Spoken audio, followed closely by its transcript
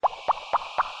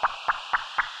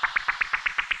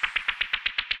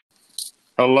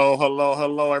Hello, hello,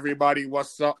 hello, everybody.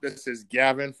 What's up? This is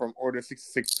Gavin from Order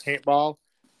 66 Paintball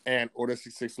and Order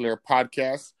 66 Lair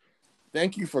Podcast.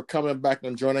 Thank you for coming back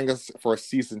and joining us for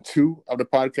season 2 of the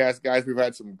podcast, guys. We've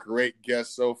had some great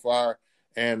guests so far,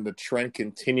 and the trend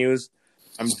continues.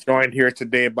 I'm joined here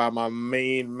today by my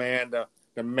main man,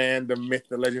 the man, the myth,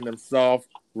 the legend himself,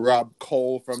 Rob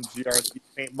Cole from GRC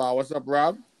Paintball. What's up,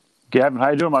 Rob? Gavin, how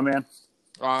you doing, my man?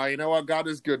 You know what? God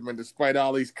is good, man. Despite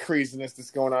all these craziness that's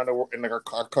going on in our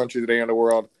country today and the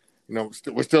world, you know,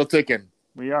 we're still ticking.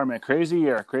 We are, man. Crazy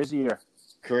year,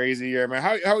 man.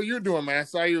 How are you doing, man? I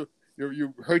saw you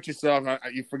hurt yourself.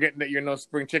 You forgetting that you're no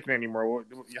spring chicken anymore.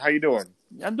 How you doing?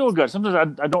 I'm doing good.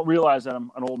 Sometimes I don't realize that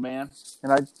I'm an old man,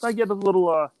 and I get a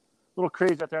little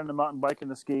crazy out there on the mountain bike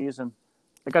and the skis, and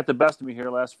it got the best of me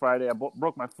here last Friday. I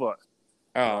broke my foot.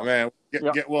 Oh man,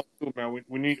 get well too, man.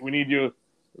 We need you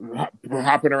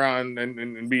hopping around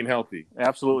and being healthy.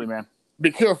 Absolutely, man.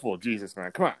 Be careful, Jesus,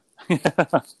 man. Come on.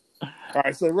 All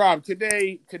right, so Rob,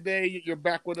 today you're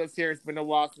back with us here. It's been a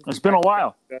while. It's been a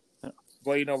while.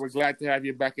 Well, you know, we're glad to have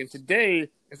you back. And today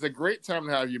is a great time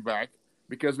to have you back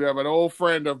because we have an old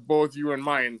friend of both you and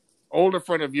mine, older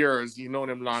friend of yours. You've known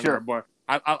him longer, sure. But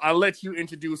I'll let you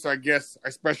introduce our guest,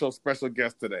 our special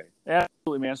guest today.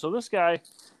 Absolutely, man. So this guy,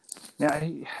 now,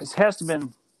 he has to have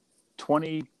been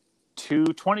 22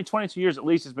 years at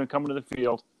least has been coming to the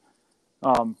field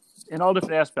in all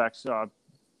different aspects,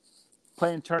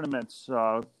 playing tournaments,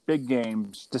 big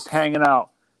games, just hanging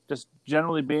out, just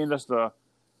generally being just a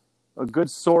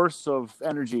good source of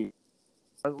energy.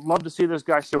 I'd love to see this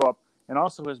guy show up. And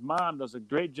also his mom does a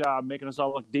great job making us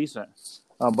all look decent.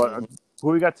 But who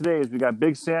we got today is we got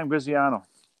Big Sam Graziano.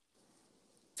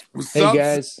 Hey,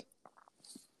 guys.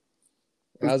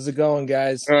 How's it going,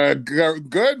 guys?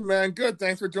 Good, man. Good.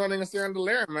 Thanks for joining us here on the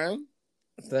Lair, man.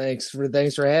 Thanks for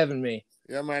having me.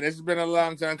 Yeah, man. This has been a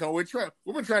long time coming. We've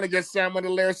been trying to get Sam on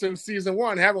the Lair since season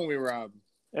 1, haven't we, Rob?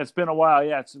 It's been a while.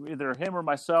 Yeah, it's either him or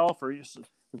myself, or we've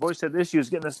always had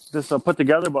issues getting this put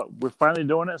together, but we're finally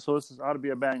doing it. So this ought to be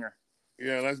a banger.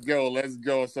 Yeah, let's go.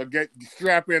 So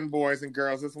strap in, boys and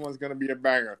girls. This one's gonna be a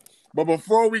banger. But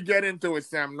before we get into it,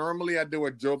 Sam, normally I do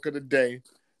a joke of the day.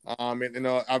 And you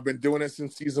know, I've been doing it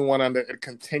since season 1, and it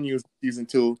continues season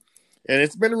 2, and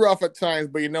it's been rough at times.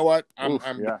 But you know what? I'm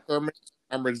determined,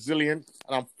 I'm resilient,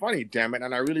 and I'm funny. Damn it,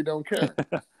 and I really don't care.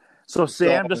 So,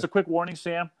 Sam, just a quick warning,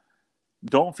 Sam.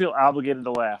 Don't feel obligated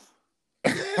to laugh.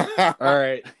 All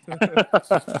right. You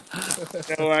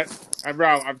know what?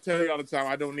 Rob, I'm telling you all the time,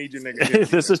 I don't need your nigga.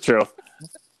 This is true.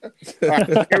 All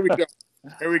right, here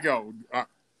we go.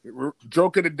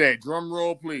 Joke of the day. Drum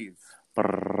roll, please.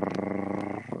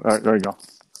 All right, there you go.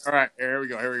 All right, here we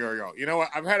go. You know what?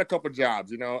 I've had a couple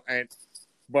jobs, you know,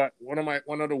 but one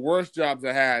of the worst jobs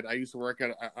I had, I used to work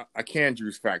at a can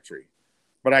juice factory,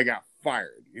 but I got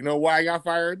fired. You know why I got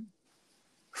fired?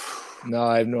 No,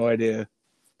 I have no idea.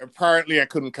 Apparently, I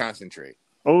couldn't concentrate.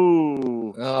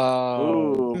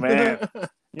 Oh, man.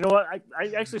 You know what?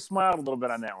 I actually smiled a little bit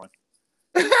on that one.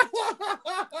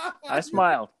 I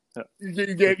smiled.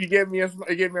 You gave me a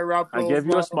Rob. I gave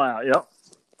you a smile. Yep.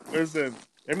 Listen,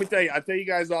 let me tell you. I tell you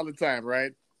guys all the time,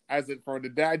 right? For the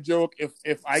dad joke,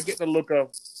 if I get the look of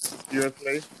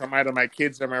seriously from either my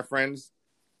kids or my friends,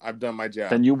 I've done my job.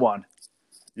 Then you won.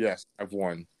 Yes, I've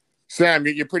won. Sam,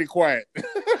 you're pretty quiet.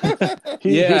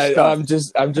 I'm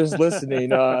just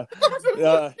listening. Yeah,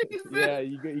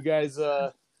 you guys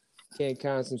can't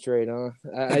concentrate, huh?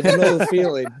 I know the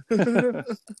feeling.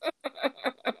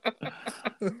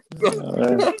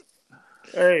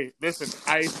 Hey, listen,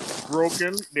 ice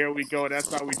broken. There we go. That's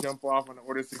how we jump off on the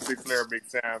Order 66 Lair, Big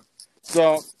Sam.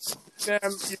 So, Sam,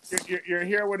 you're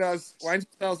here with us. Why don't you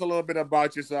tell us a little bit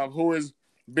about yourself? Who is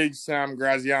Big Sam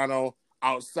Graziano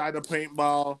outside of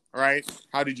paintball, right?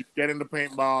 How did you get into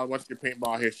paintball? What's your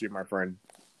paintball history, my friend?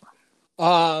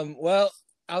 Well,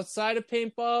 outside of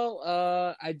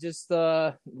paintball, I just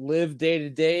live day to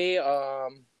day.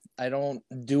 I don't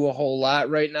do a whole lot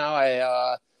right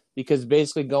now. Because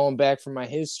basically going back from my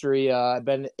history, I've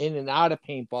been in and out of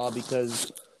paintball because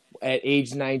at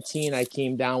age 19, I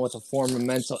came down with a form of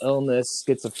mental illness,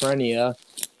 schizophrenia.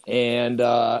 And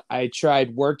I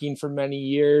tried working for many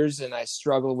years, and I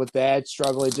struggled with that,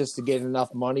 struggling just to get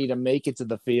enough money to make it to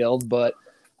the field. But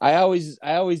I always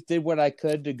did what I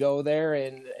could to go there,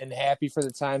 and happy for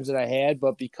the times that I had.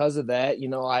 But because of that, you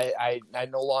know, I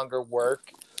no longer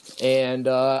work, and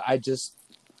I just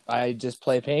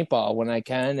play paintball when I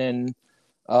can, and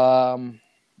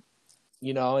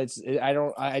you know, I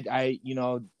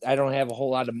don't have a whole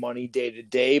lot of money day to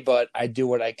day, but I do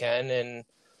what I can, and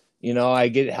I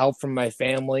get help from my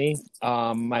family.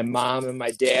 My mom and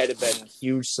my dad have been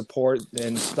huge support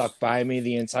and stuck by me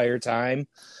the entire time.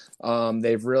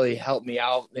 They've really helped me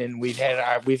out, and we've had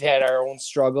our own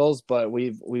struggles, but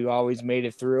we've always made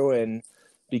it through. And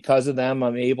because of them,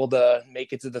 I'm able to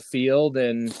make it to the field,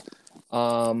 and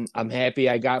I'm happy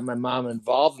I got my mom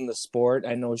involved in the sport.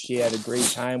 I know she had a great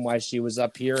time while she was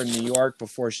up here in New York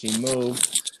before she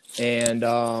moved, and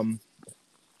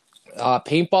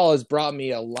paintball has brought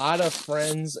me a lot of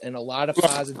friends and a lot of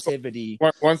positivity.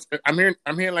 Once I'm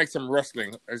hearing like some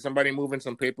rustling. Is somebody moving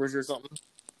some papers or something?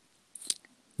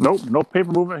 Nope, no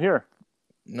paper movement here.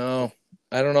 No,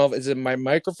 I don't know. Is it my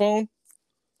microphone?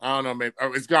 I don't know. Maybe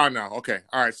it's gone now. Okay,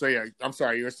 all right. So yeah, I'm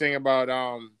sorry. You were saying about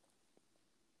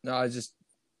No, I was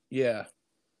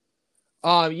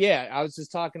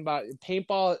just talking about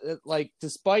paintball. Like,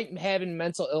 despite having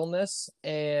mental illness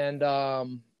and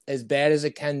as bad as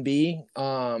it can be,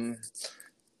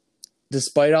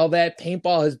 despite all that,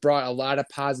 paintball has brought a lot of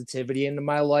positivity into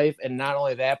my life, and not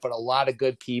only that, but a lot of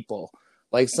good people.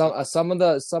 Like some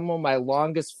of my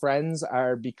longest friends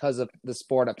are because of the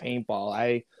sport of paintball.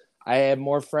 I have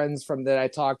more friends that I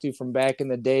talked to from back in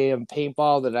the day of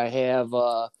paintball that I have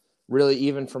really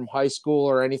even from high school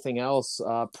or anything else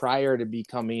prior to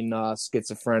becoming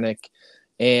schizophrenic.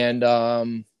 And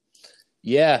paintball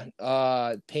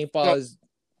is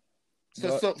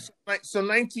so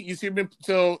 19. You see, you've been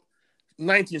so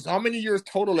 19. So how many years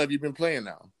total have you been playing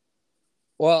now?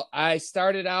 Well, I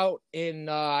started out in,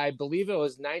 I believe it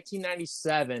was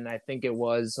 1997. I think it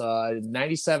was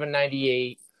 97,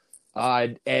 98.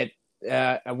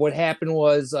 What happened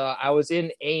was I was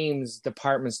in Ames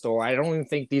department store. I don't even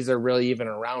think these are really even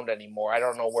around anymore. I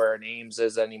don't know where an Ames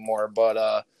is anymore,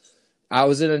 but I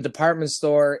was in a department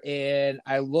store and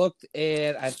I looked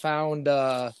and I found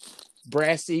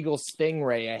Brass Eagle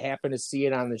Stingray. I happened to see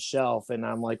it on the shelf, and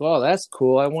I'm like, "Oh, that's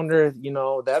cool. I wonder if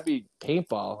that'd be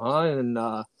paintball, huh?" And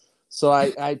so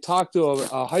I talked to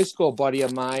a high school buddy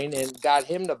of mine and got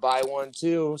him to buy one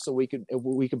too, so we could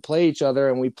play each other.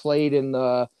 And we played in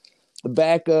the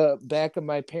back of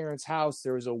my parents' house.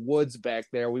 There was a woods back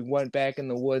there. We went back in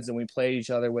the woods and we played each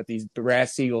other with these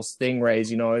Brass Eagle Stingrays.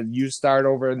 You start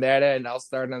over in that end, I'll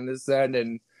start on this end,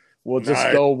 and we'll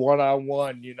just go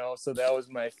one-on-one, So that was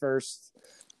my first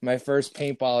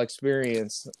paintball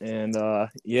experience. And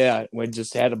we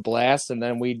just had a blast. And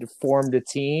then we formed a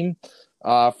team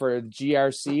for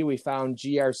GRC. We found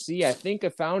GRC. I think I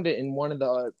found it in one of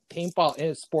the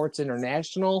Paintball Sports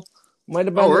International. Might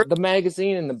have been the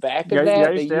magazine in the back of that. Yeah,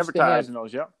 I used to advertise in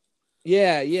those, yep.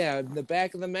 Yeah, in the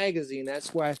back of the magazine.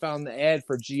 That's where I found the ad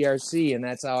for GRC, and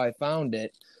that's how I found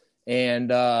it. And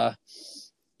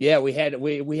we had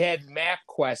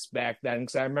MapQuest back then,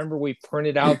 because I remember we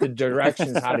printed out the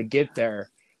directions how to get there.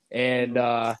 And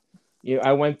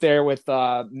I went there with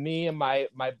me and my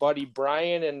buddy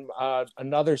Brian and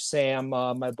another Sam,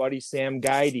 my buddy Sam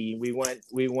Guidey. We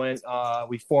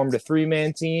formed a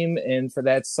 3-man team, and for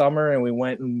that summer, and we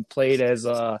went and played as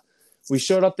we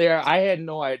showed up there. I had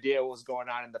no idea what was going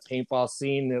on in the paintball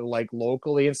scene, like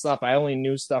locally and stuff. I only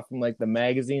knew stuff from like the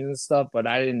magazines and stuff, but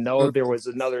I didn't know there was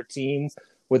another team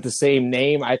with the same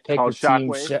name. I picked the team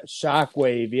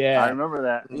Shockwave. Yeah, I remember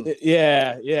that.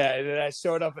 Yeah. And then I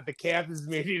showed up at the captain's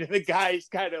meeting, and the guy's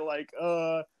kind of like,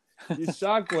 you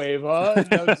Shockwave, huh?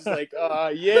 And I was just like,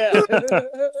 yeah.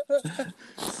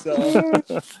 So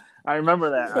I remember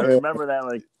that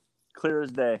like clear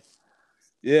as day.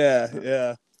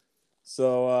 Yeah.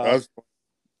 So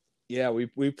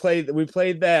we played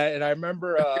that, and I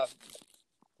remember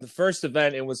the first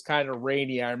event. It was kind of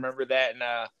rainy. I remember that, and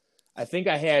I think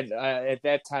I had at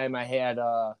that time I had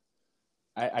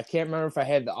I can't remember if I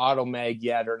had the Auto Mag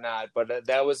yet or not, but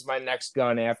that was my next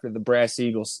gun after the Brass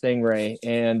Eagle Stingray.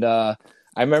 And I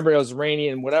remember it was rainy,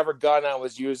 and whatever gun I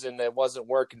was using, it wasn't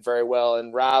working very well.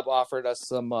 And Rob offered us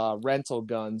some rental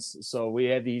guns, so he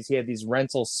had these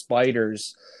rental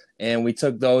Spiders, and we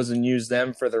took those and used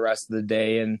them for the rest of the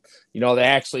day. And they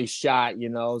actually shot,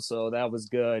 so that was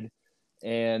good.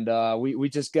 And we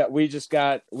just got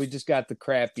the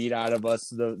crap beat out of us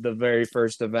the very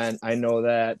first event. I know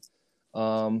that.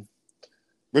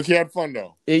 But you had fun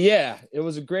though. Yeah, it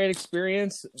was a great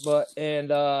experience. By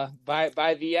the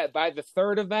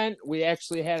third event, we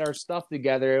actually had our stuff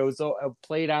together. It was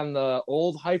played on the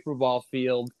old Hyperball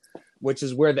field, which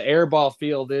is where the airball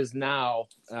field is now,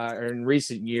 in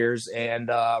recent years. And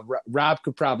Rob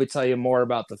could probably tell you more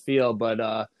about the field,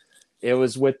 but it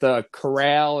was with the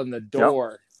corral and the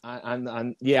door on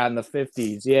the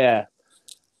 50s. Yeah.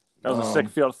 That was a sick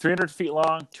field. 300 feet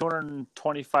long,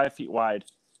 225 feet wide.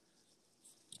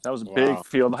 That was a big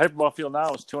field. The Hyperball field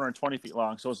now is 220 feet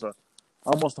long, so it's a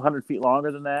almost 100 feet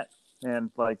longer than that,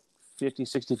 and like 50,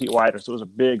 60 feet wider. So it was a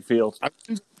big field. I've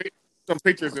seen some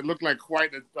pictures. It looked like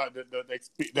quite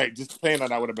like just playing on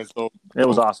that would have been so. It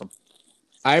was awesome.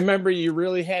 I remember you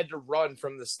really had to run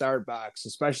from the start box,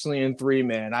 especially in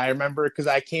 3-man. I remember because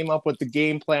I came up with the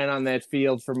game plan on that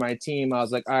field for my team. I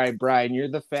was like, all right, Brian, you're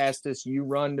the fastest. You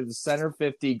run to the center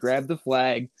 50, grab the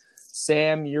flag.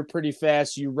 Sam, you're pretty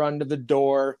fast. You run to the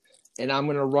door, and I'm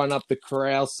going to run up the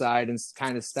corral side and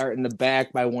kind of start in the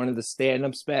back by one of the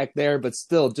stand-ups back there. But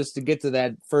still, just to get to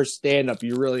that first stand-up,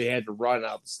 you really had to run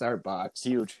out the start box.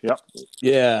 Huge. Yep.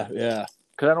 Yeah.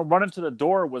 Because I don't run into the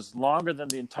door was longer than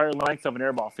the entire length of an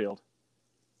airball field.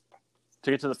 To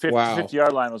get to the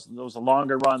 50-yard line was a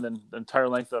longer run than the entire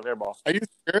length of airball. Are you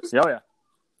serious? Oh,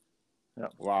 yeah.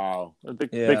 Wow. A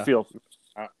big field.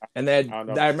 And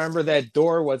I remember that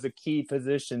door was a key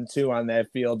position, too, on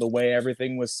that field, the way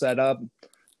everything was set up.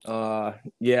 I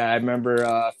remember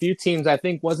a few teams. I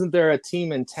think, wasn't there a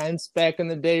team Intense back in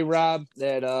the day, Rob,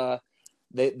 that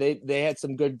they had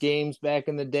some good games back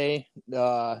in the day.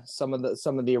 Some of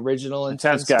the original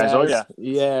Intense guys. Oh yeah.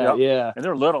 Yeah. And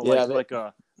they're little.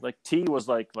 Like T was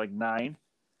like 9.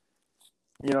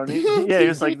 You know what I mean? Yeah, he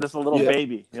was like this little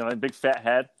baby. You know, a big fat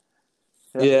head.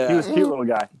 Yeah. He was a cute little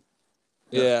guy.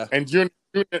 Yeah. And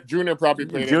Junior probably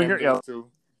played NBA too.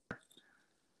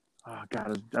 Oh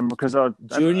God, because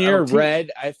Junior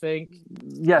Red, I think.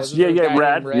 Yes,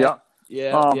 Red.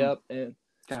 Yep. And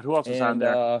God, who else was on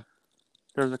there?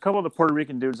 There's a couple of the Puerto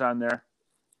Rican dudes on there,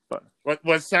 but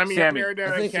was Sammy there?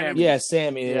 Sammy. Yeah,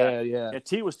 Sammy. Yeah.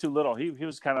 T was too little. He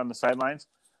was kind of on the sidelines.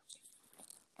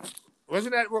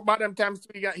 Wasn't that about them times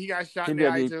too? He got shot in the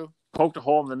eye too. Poked a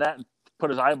hole in the net and put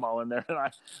his eyeball in there, and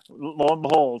lo and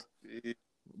behold,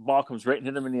 ball comes right and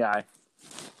hit him in the eye.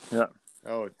 Yeah.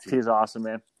 Oh, T's awesome,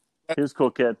 man. He was a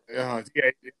cool kid. You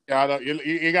gotta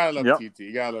love TT.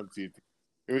 You gotta love TT.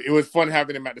 It was fun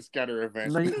having him at the scatter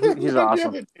event. He's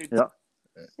awesome.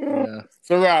 Yeah.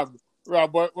 So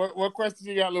Rob, what questions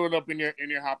you got loaded up in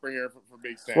your hopper here for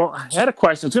Big Sam? Well, I had a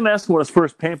question. I was going to ask him what his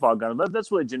first paintball gun.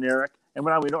 That's really generic, and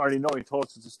we already know he told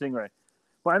us it's a Stingray.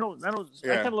 But I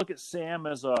kind of look at Sam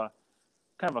as a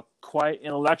kind of a quiet,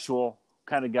 intellectual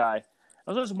kind of guy.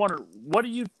 I was just wondering, what do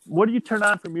you turn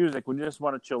on for music when you just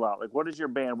want to chill out? Like, what is your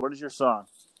band? What is your song?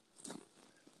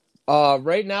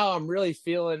 Right now, I'm really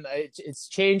feeling it's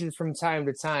changing from time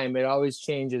to time. It always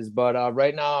changes. But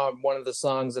right now, one of the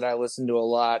songs that I listen to a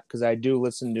lot, because I do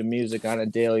listen to music on a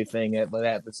daily thing.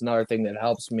 That's another thing that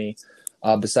helps me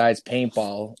besides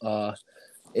paintball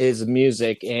is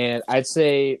music. And I'd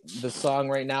say the song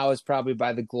right now is probably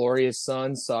by the Glorious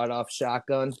Sons, Sawed Off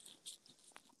Shotgun.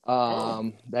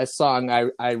 That song,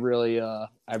 I'm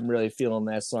really feeling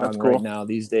that song right now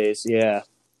these days. Yeah.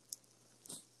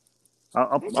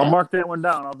 I'll mark that one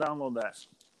down. I'll download that.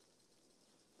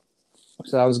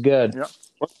 Sounds good. Yep.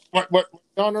 What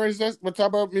genre is this? What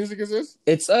type of music is this?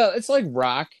 It's like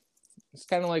rock. It's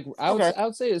kind of like I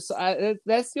would say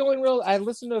that's the only real. I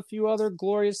listened to a few other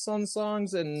Glorious Sun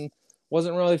songs and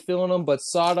wasn't really feeling them, but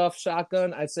Sawed Off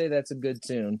Shotgun, I'd say that's a good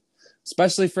tune,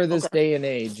 especially for this day and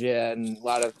age. Yeah, and a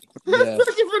lot of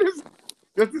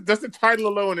That's the title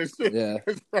alone is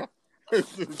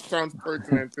it sounds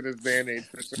pertinent to this day and age.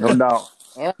 For sure. No doubt.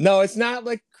 Right. No, it's not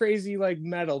like crazy like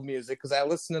metal music because I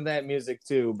listen to that music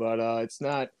too, but it's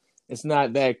not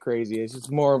that crazy. It's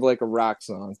just more of like a rock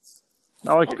song.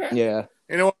 I like it. Yeah.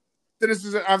 You know what?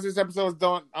 After this episode's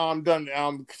done,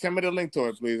 send me the link to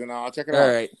it, please, and I'll check it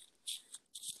out.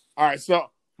 All right. So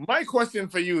my question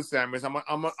for you, Sam, is I'm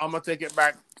gonna take it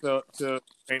back to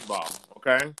paintball,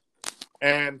 okay?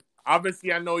 And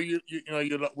obviously, I know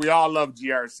we all love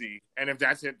GRC, and if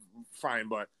that's it, fine.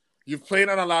 But you've played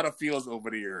on a lot of fields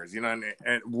over the years, you know.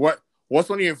 And what's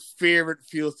one of your favorite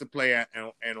fields to play at,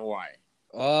 and why?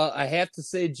 I have to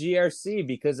say GRC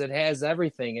because it has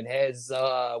everything. It has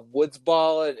woods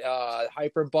ball,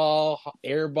 hyper ball,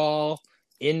 air ball,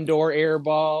 indoor air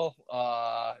ball.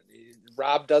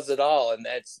 Rob does it all, and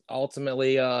that's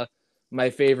ultimately my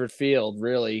favorite field,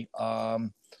 really.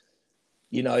 In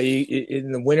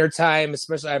the wintertime,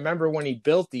 especially, I remember when he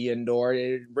built the indoor,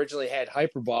 it originally had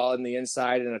hyperball in the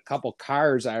inside and a couple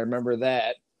cars. I remember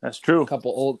that. That's true. A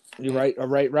couple old, you're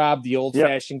right, Rob, the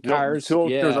old-fashioned cars.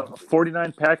 There was a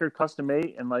 49 Packard Custom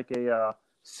 8 and like a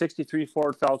 63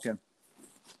 Ford Falcon.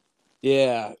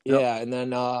 Yeah. And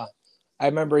then I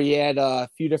remember he had a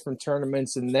few different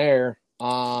tournaments in there.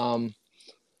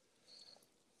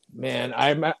 Man,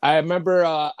 I remember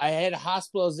I had a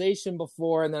hospitalization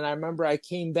before, and then I remember I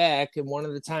came back, and one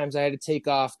of the times I had to take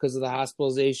off because of the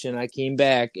hospitalization, I came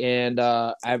back, and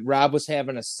Rob was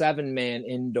having a 7-man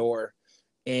indoor,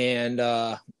 and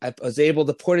I was able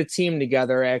to put a team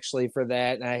together actually for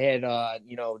that. And I had,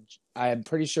 I'm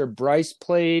pretty sure Bryce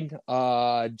played,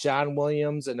 John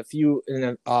Williams, and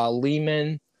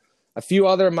Lehman, a few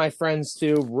other of my friends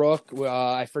too. Rook,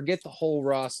 I forget the whole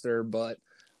roster, but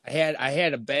I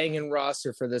had a banging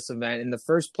roster for this event. And the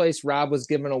first place Rob was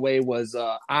giving away was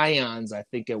Ions, I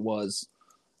think it was.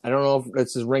 I don't know if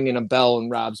this is ringing a bell in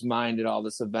Rob's mind at all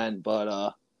this event,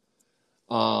 but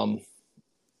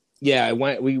yeah,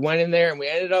 we went in there and we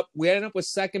ended up with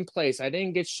second place. I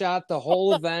didn't get shot the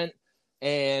whole event,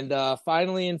 and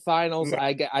finally in finals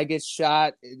I get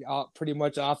shot pretty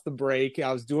much off the break.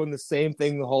 I was doing the same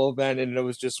thing the whole event and it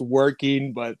was just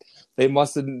working, but they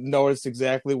must have noticed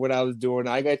exactly what I was doing.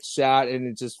 I got shot and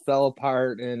it just fell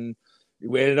apart, and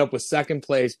we ended up with second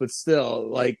place. But still,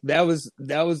 like that was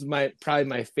probably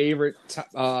my favorite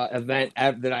event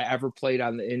that I ever played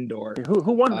on the indoor.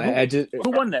 Who won?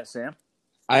 Who won that, Sam?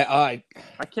 I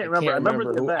can't remember. I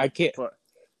remember the event. I can't. But...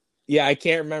 Yeah, I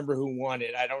can't remember who won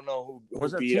it. I don't know who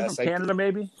was it. Beat us. From Canada,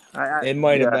 maybe. It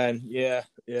might have been. Yeah.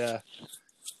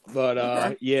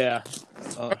 But yeah.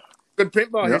 Good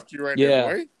paintball history right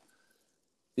there, boy.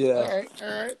 Yeah. All right.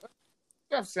 Good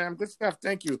stuff, Sam. Good stuff.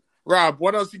 Thank you, Rob.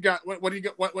 What else you got? What do you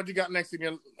got? What do you got next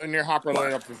in your hopper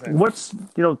lineup for Sam?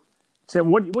 Sam?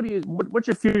 What's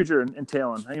your future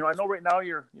entailing? I know right now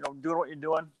you're doing what you're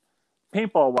doing.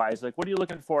 Paintball wise, like what are you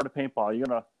looking for to paintball? Are you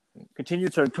gonna continue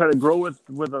to try to grow with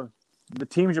the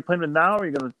teams you're playing with now? Or are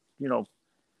you gonna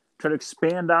try to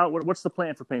expand out? What's the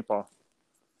plan for paintball?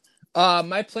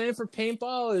 My plan for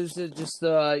paintball is to just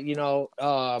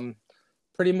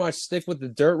pretty much stick with the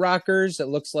Dirt Rockers. It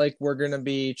looks like we're gonna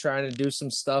be trying to do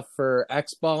some stuff for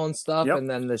X-Ball and stuff, and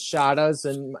then the Shadas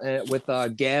and with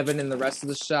Gavin and the rest of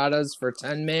the Shadas for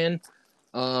 10-man.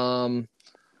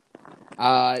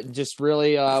 Just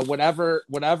really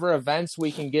whatever events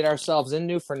we can get ourselves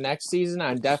into for next season.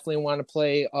 I definitely want to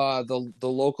play the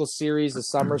local series, the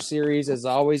summer series, as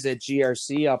always at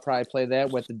GRC. I'll probably play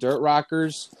that with the Dirt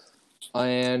Rockers,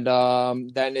 and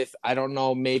then if I don't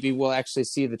know, maybe we'll actually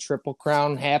see the Triple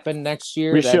Crown happen next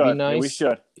year. That'd be nice. Yeah, we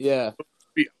should. Yeah.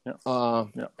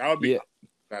 That would be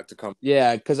that to come.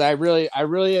 Yeah, because I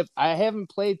haven't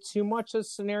played too much of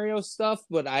scenario stuff,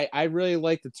 but I really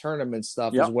like the tournament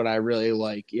stuff is what I really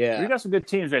like. Yeah, you got some good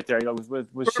teams right there.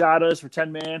 With Shadas for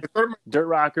 10-man, Dirt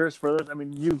Rockers for. I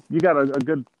mean, you got a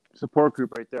good support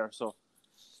group right there. So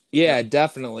yeah,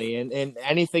 definitely. And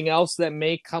anything else that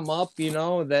may come up,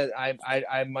 that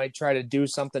I might try to do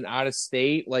something out of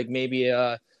state, like maybe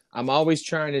I'm always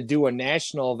trying to do a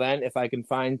national event if I can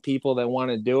find people that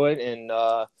want to do it, and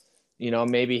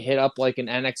maybe hit up like an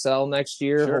NXL next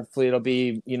year. Sure. Hopefully it'll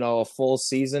be, a full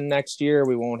season next year.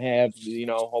 We won't have,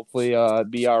 hopefully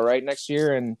be all right next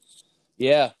year. And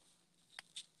yeah.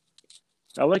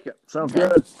 I like it. Sounds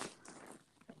good.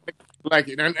 Like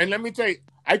it. And let me tell you,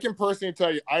 I can personally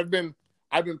tell you, I've been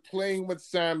playing with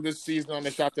Sam this season on the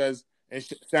Shadas, and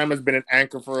Sam has been an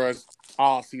anchor for us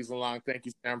all season long. Thank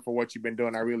you, Sam, for what you've been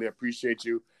doing. I really appreciate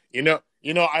you.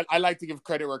 I like to give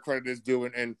credit where credit is due,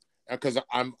 and because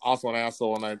I'm also an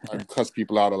asshole and I cuss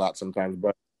people out a lot sometimes,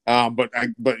 but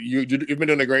you've been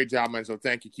doing a great job, man. So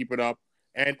thank you, keep it up.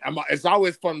 And it's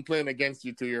always fun playing against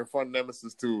you too. You're a fun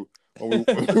nemesis too when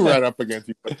we right up against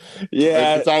you. But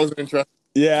yeah, it's always interesting.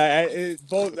 Yeah,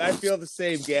 I feel the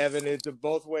same, Gavin. It's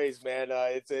both ways, man.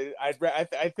 I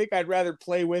think I'd rather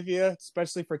play with you,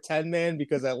 especially for 10-man,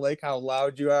 because I like how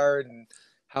loud you are and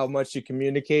how much you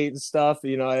communicate and stuff.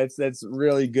 That's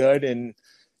really good, and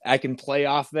I can play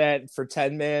off that for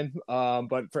 10-man.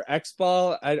 But for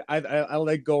X-Ball, I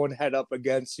like going head up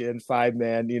against you in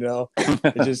 5-man.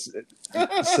 It just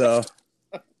so.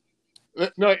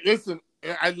 No, listen,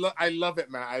 I love it,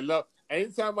 man.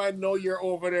 Anytime I know you're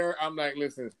over there, I'm like,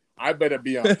 listen, I better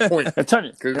be on point. I tell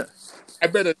you, I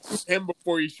better shoot him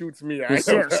before he shoots me.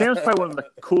 Sam's probably one of the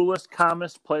coolest,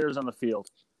 calmest players on the field.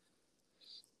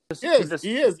 He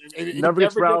is. Never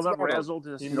gets riled up, razzled.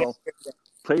 Just,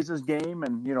 plays his game,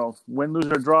 and win, lose,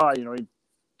 or draw. He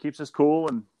keeps us cool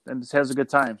and just has a good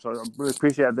time. So I really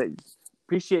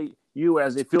appreciate you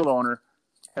as a field owner.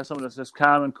 Have someone that's just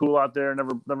calm and cool out there,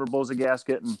 never blows a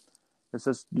gasket, and it's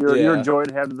just you're a joy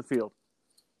to have in the field.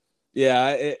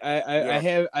 Yeah, I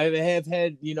have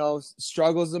had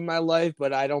struggles in my life,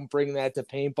 but I don't bring that to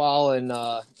paintball, and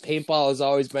paintball has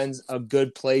always been a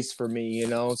good place for me.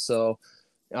 So,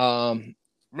 I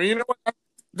mean, you know what?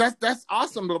 That's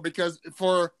awesome though, because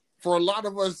for a lot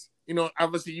of us,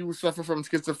 obviously you suffer from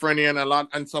schizophrenia,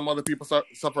 and some other people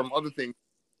suffer from other things.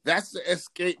 That's the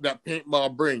escape that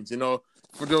paintball brings.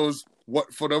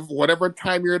 For whatever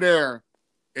time you're there,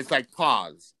 it's like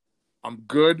pause. I'm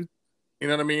good. You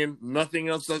know what I mean? Nothing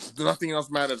else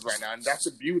matters right now, and that's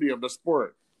the beauty of the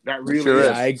sport. That It really sure is.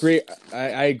 is. I agree.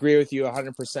 I agree with you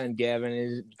 100%,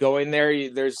 Gavin. Going there,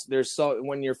 there's so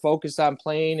when you're focused on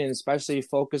playing, and especially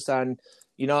focused on,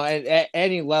 at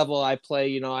any level I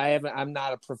play. I'm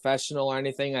not a professional or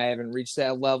anything. I haven't reached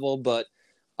that level, but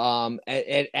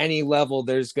at any level,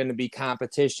 there's going to be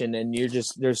competition, and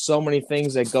there's so many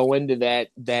things that go into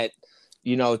that.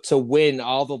 To win,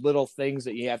 all the little things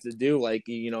that you have to do, like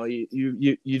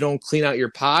you don't clean out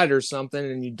your pod or something,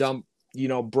 and you dump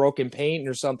broken paint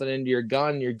or something into your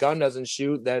gun doesn't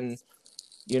shoot, then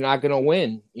you're not going to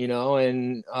win,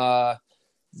 and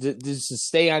just to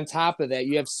stay on top of that,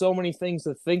 you have so many things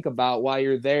to think about while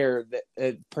you're there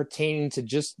that pertaining to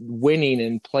just winning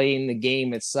and playing the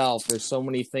game itself. There's so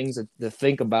many things to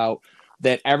think about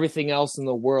that everything else in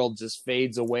the world just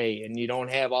fades away, and you don't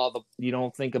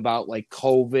think about like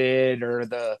COVID or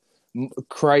the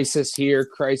crisis here,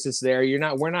 crisis there.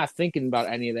 We're not thinking about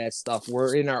any of that stuff.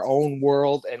 We're in our own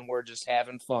world and we're just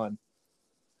having fun.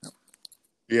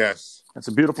 Yes. That's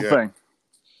a beautiful thing.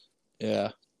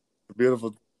 Yeah.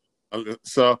 Beautiful.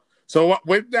 So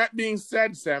with that being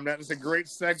said, Sam, that is a great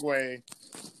segue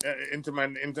into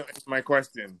my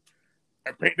question.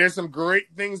 There's some great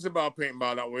things about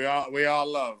paintball that we all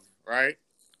love, right?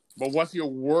 But what's your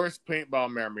worst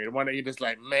paintball memory? The one that you just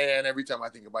like, man, every time I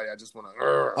think about it, I just want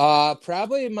to.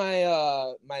 Probably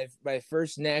my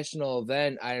first national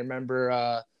event. I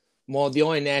remember, the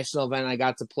only national event I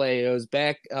got to play. It was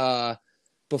back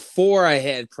before I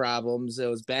had problems. It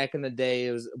was back in the day.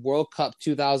 It was World Cup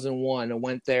 2001. I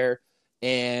went there,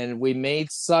 and we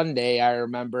made Sunday. I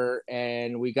remember,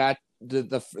 and we got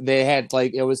they had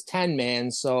like it was 10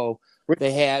 man, so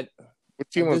they had.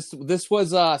 This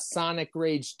was Sonic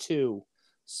Rage 2.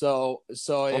 So it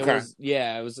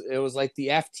was like the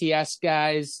FTS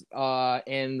guys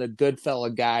and the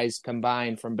Goodfella guys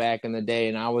combined from back in the day,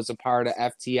 and I was a part of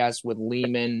FTS with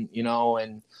Lehman,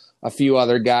 and a few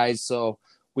other guys. So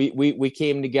we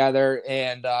came together,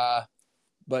 and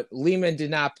but Lehman did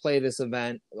not play this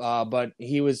event, but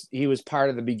he was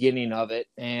part of the beginning of it,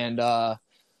 and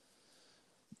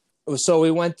so we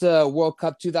went to World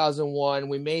Cup 2001.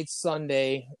 We made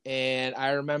Sunday, and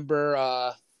I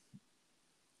remember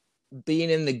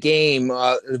being in the game.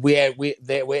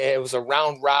 It was a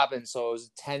round robin, so it was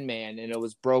a 10 man, and it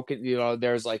was broken.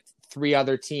 There's like 3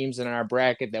 other teams in our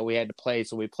bracket that we had to play,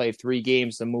 so we played 3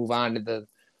 games to move on to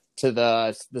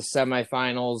the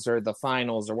semifinals or the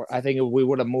finals, or I think we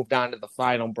would have moved on to the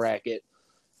final bracket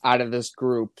out of this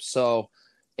group. So.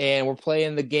 And we're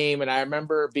playing the game, and I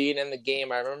remember being in the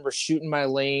game. I remember shooting my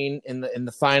lane in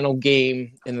the final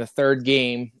game, in the third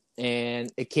game,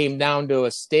 and it came down to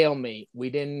a stalemate. We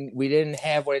didn't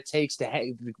have what it takes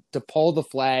to pull the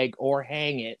flag or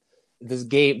hang it. The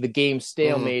game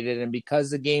stalemated, and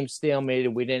because the game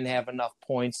stalemated, we didn't have enough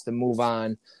points to move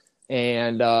on.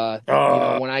 And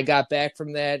when I got back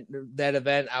from that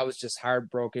event, I was just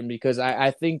heartbroken because I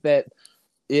think that.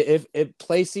 If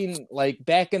placing like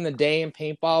back in the day in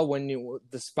paintball when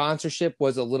the sponsorship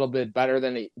was a little bit better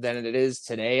than it is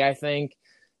today, I think,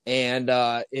 and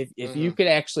if you could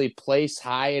actually place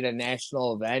high at a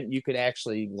national event, you could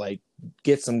actually like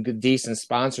get some good decent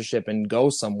sponsorship and go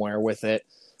somewhere with it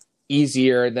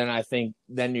easier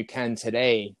than you can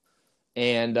today,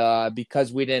 and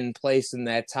because we didn't place in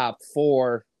that top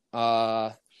 4,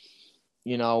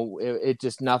 it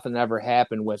just nothing ever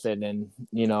happened with it. And,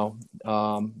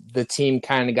 the team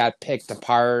kind of got picked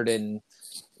apart, and,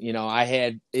 I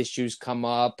had issues come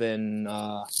up, and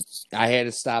I had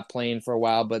to stop playing for a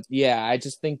while. But yeah, I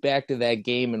just think back to that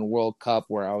game in World Cup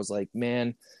where I was like,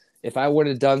 man, if I would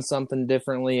have done something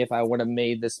differently, if I would have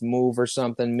made this move or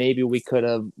something, maybe we could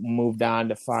have moved on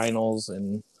to finals.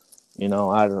 And, I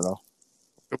don't know.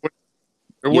 It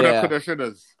would have, could have, should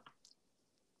have.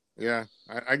 Yeah,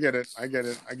 I get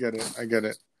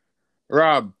it.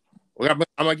 Rob, I'm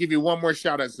going to give you one more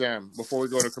shot at Sam before we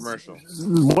go to commercial.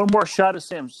 One more shot at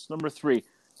Sam's, number 3.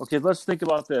 Okay, let's think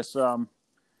about this.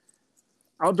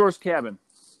 Outdoors cabin.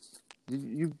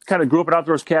 You kind of grew up at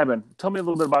Outdoors cabin. Tell me a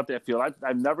little bit about that field.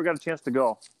 I've never got a chance to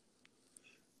go.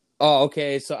 Oh,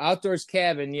 okay. So Outdoors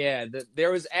cabin, yeah.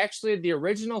 There was actually the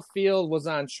original field was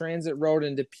on Transit Road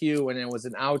in Depew, and it was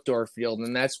an outdoor field,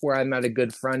 and that's where I met a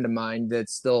good friend of mine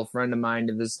that's still a friend of mine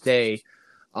to this day.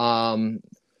 I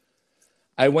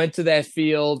went to that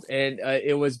field, and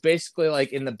it was basically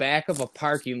like in the back of a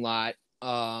parking lot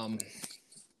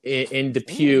in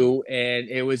Depew, and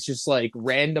it was just like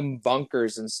random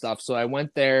bunkers and stuff. So I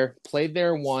went there, played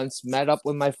there once, met up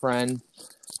with my friend.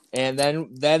 And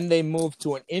then they moved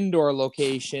to an indoor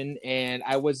location, and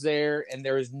I was there, and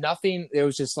there was nothing. It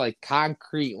was just like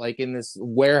concrete, like in this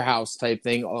warehouse type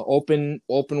thing, open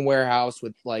warehouse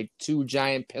with like two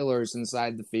giant pillars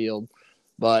inside the field.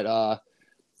 But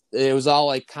it was all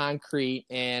like concrete,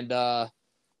 and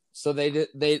so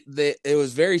it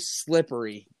was very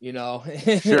slippery,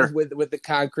 Sure. with the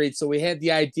concrete. So we had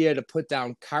the idea to put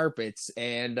down carpets,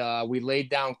 and we laid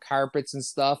down carpets and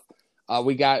stuff.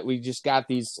 We just got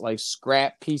these like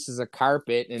scrap pieces of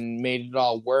carpet and made it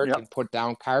all work and put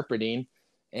down carpeting,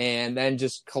 and then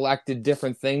just collected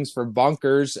different things for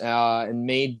bunkers, and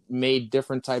made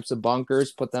different types of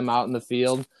bunkers, put them out in the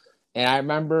field. And I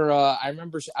remember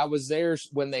I was there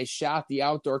when they shot the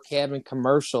outdoor cabin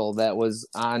commercial that was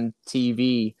on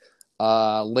TV,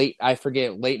 late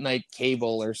night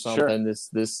cable or something. Sure.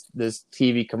 This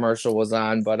TV commercial was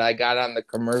on, but I got on the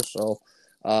commercial.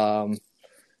 And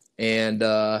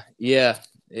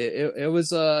it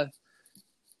was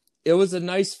a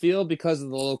nice field because of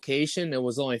the location. It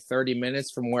was only 30 minutes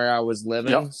from where I was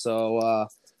living. So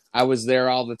I was there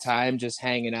all the time just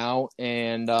hanging out,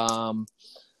 and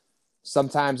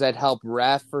sometimes I'd help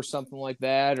ref or something like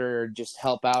that, or just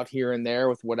help out here and there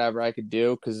with whatever I could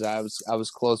do because I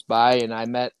was close by, and I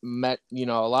met a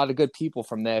lot of good people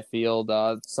from that field.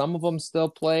 Some of them still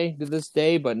play to this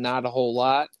day, but not a whole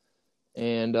lot.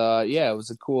 And it was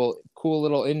a cool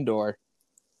little indoor.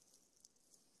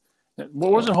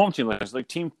 What was the home team like?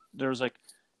 There was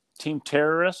Team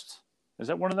Terrorist. Is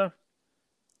that one of them?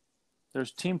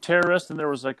 There's Team Terrorist, and there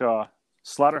was like a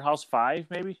Slaughterhouse 5,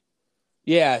 maybe.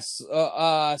 Yes,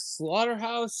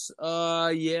 Slaughterhouse.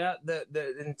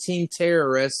 The Team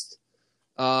Terrorist.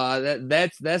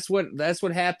 That's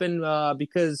what happened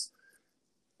because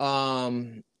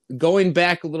going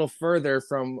back a little further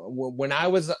from when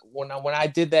I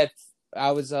did that,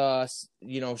 I was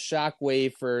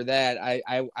Shockwave for that.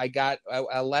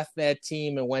 I left that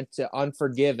team and went to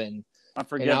Unforgiven.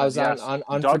 And I was on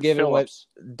Unforgiven with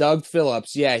Doug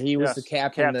Phillips. Yeah, he was the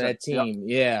captain of that team. Yep.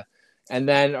 Yeah. And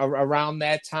then around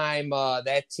that time,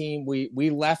 that team, we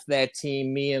left that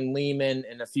team, me and Lehman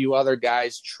and a few other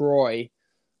guys, Troy.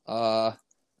 I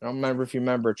don't remember if you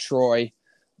remember Troy,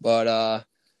 but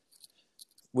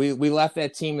we left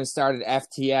that team and started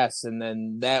FTS, and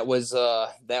then that was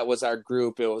our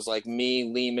group. It was like me,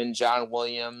 Lehman, John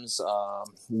Williams,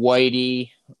 Whitey,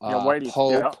 Whitey.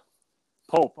 Pope. Yeah.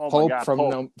 Pope. Oh Pope my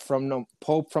God,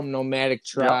 Pope from Nomadic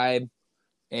Tribe,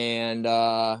 and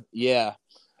Hey,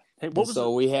 what was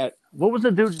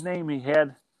the dude's name? He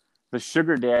had the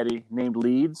sugar daddy named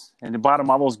Leeds, and he bought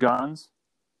him all those guns.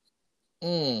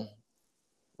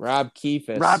 Rob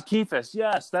Keefus. Rob Keefus,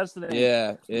 yes, that's the name.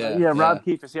 Yeah. Rob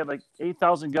Keefus. He had like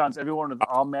 8,000 guns, everyone with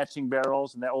all matching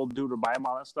barrels, and that old dude would buy him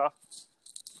all that stuff.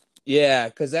 Yeah,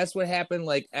 because that's what happened.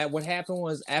 Like, what happened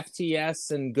was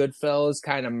FTS and Goodfellas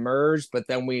kind of merged, but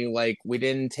then we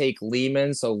didn't take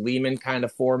Lehman, so Lehman kind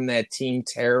of formed that Team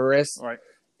Terrorist. Right.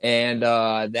 And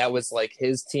that was like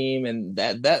his team, and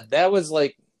that was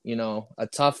like, a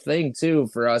tough thing too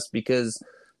for us because,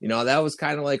 that was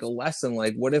kind of like a lesson.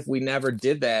 Like, what if we never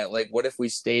did that? Like, what if we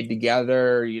stayed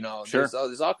together? Sure.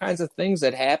 There's all kinds of things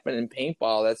that happen in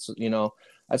paintball.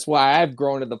 That's why I've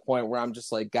grown to the point where I'm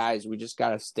just like, guys, we just got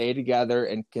to stay together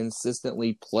and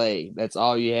consistently play. That's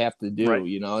all you have to do. Right.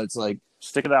 It's like,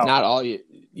 stick it out. Not all you.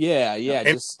 Yeah.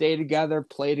 Just stay together,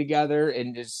 play together,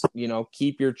 and just,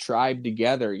 keep your tribe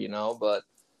together, but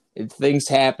things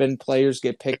happen, players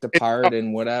get picked apart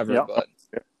and whatever. Yep. But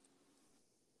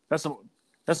that's some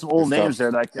old names there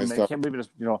that I can't believe it is,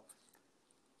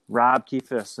 Rob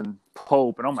Keefus and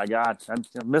Pope, and oh my God, I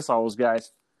miss all those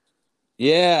guys.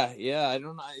 Yeah, I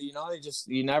don't know.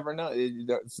 You never know.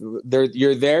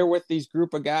 You're there with these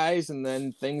group of guys, and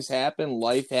then things happen.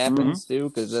 Life happens too,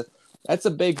 because that's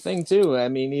a big thing too. I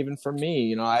mean, even for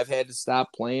me, I've had to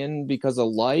stop playing because of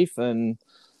life, and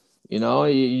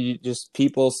you just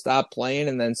people stop playing,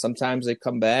 and then sometimes they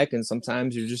come back, and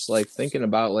sometimes you're just like thinking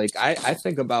about I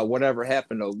think about whatever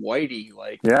happened to Whitey.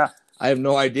 I have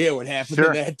no idea what happened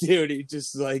to that dude. He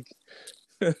just he was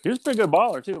a pretty good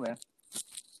baller too, man.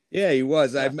 Yeah, he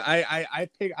was. Yeah.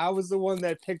 I was the one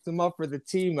that picked him up for the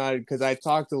team because I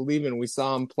talked to Lehman. We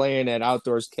saw him playing at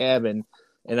Outdoors Cabin,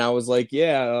 and I was like,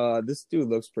 this dude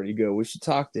looks pretty good. We should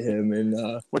talk to him.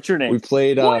 And what's your name? We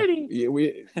played Whitey.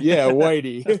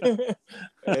 Whitey.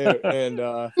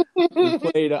 and we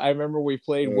played. I remember we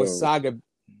played Wasaga.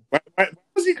 What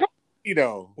was he called?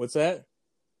 What's that?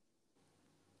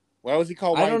 Why was he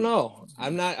called Whitey? I don't know.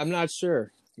 I'm not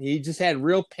sure. He just had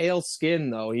real pale skin,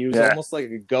 though. He was almost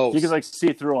like a ghost. You could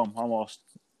see through him almost.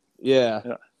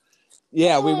 Yeah.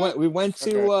 Yeah, we went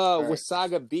to Okay.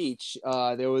 Wasaga Beach.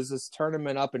 There was this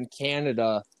tournament up in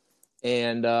Canada,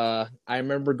 and I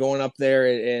remember going up there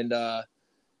and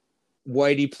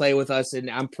Whitey play with us, and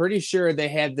I'm pretty sure they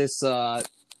had this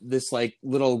this like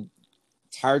little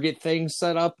target thing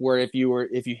set up where if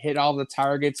you hit all the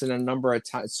targets in a number of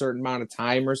certain amount of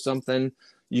time or something,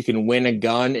 you can win a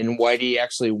gun. And Whitey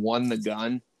actually won the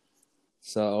gun.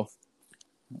 So,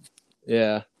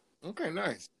 yeah. Okay,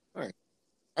 nice.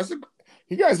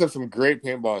 You guys have some great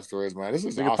paintball stories, man. This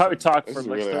is We awesome. could probably talk This for is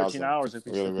like really 13 awesome. hours if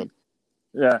we really good.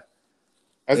 Yeah.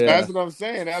 That's what I'm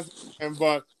saying.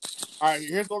 All right,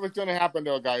 here's what's going to happen,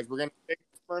 though, guys. We're going to take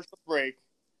a commercial break.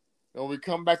 And when we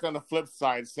come back on the flip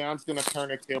side, Sam's going to turn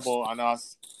the table on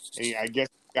us. And I guess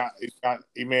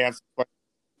he may have some questions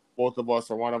for both of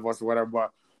us or one of us or whatever,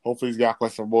 but hopefully he's got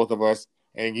questions for both of us.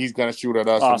 And he's going to shoot at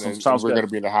us, Awesome. and we're going to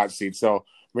be in the hot seat. So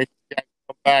make sure you guys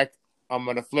come back. I'm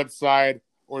on the flip side.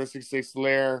 Order 66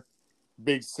 Lair,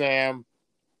 Big Sam,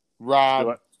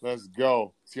 Rob. Let's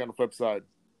go. See you on the flip side.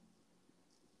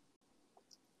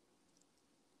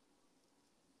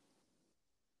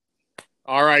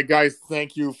 All right, guys.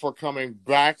 Thank you for coming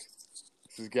back.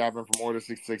 This is Gavin from Order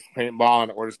 66 Paintball and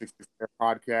the Order 66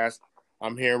 podcast.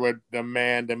 I'm here with the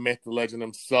man, the myth, the legend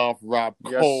himself, Rob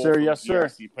Cole. Yes, sir.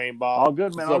 GRC Paintball. All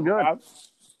good, man. All good. Rob?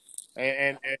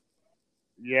 And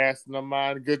yes, no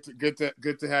man. Good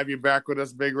to have you back with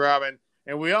us, Big Rob.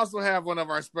 And we also have one of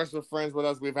our special friends with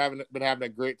us. We've been having a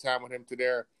great time with him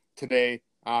today.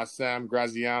 Sam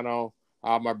Graziano,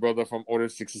 my brother from Order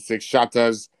 66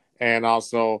 Shatas, and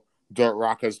also Dirt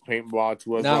Rockers Paintball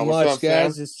to us. Not much, up,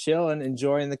 guys. Sam? Just chilling,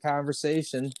 enjoying the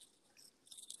conversation.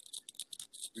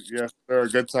 Yes, sir.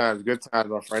 Good times,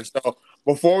 my friend. So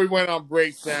before we went on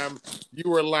break, Sam, you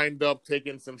were lined up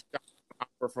taking some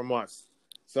shots from us.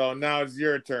 So now it's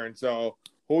your turn. So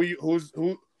who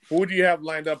do you have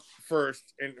lined up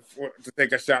first to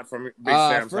take a shot from Big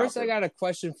Sam's First, hopper? I got a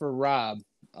question for Rob.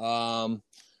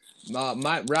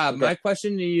 My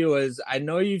question to you is: I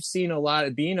know you've seen a lot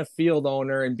of being a field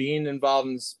owner and being involved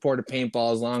in the sport of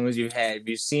paintball as long as you've had.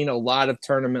 You've seen a lot of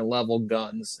tournament level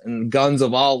guns and guns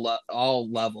of all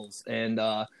levels. And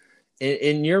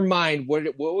in your mind,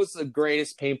 what was the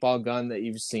greatest paintball gun that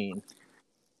you've seen?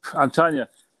 I'm telling you,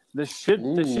 this shit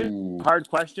hard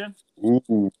question.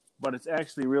 Ooh. But it's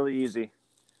actually really easy.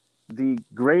 The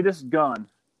greatest gun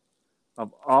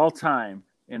of all time,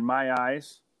 in my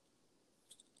eyes,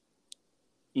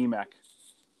 EMAC.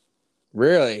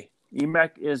 Really?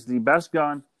 EMAC is the best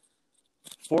gun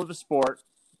for the sport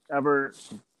ever.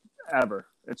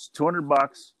 It's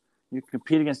 $200. You can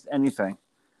compete against anything.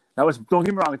 Don't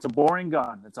get me wrong, it's a boring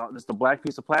gun. It's the black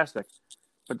piece of plastic.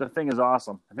 But the thing is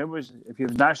awesome. If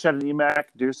you've not shot an EMAC,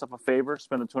 do yourself a favor,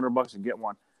 spend the $200 and get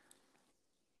one.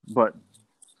 But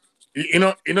you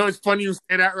know, it's funny you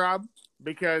say that, Rob,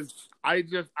 because I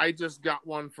just got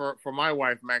one for my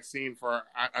wife Maxine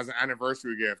as an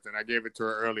anniversary gift, and I gave it to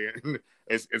her earlier.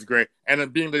 It's great,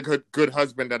 and being the good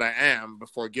husband that I am,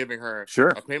 before giving her a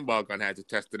paintball gun, I had to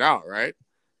test it out, right?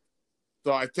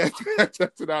 So I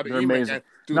tested out. They're amazing.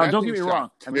 Now, don't get me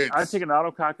wrong. I mean, I'd take an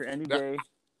autococker any day.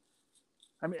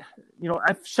 I mean,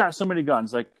 I've shot so many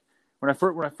guns. Like when I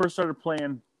first started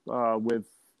playing with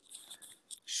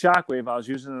Shockwave, I was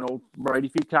using an old righty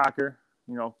feet cocker.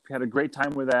 Had a great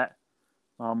time with that.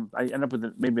 I ended up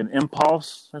with maybe an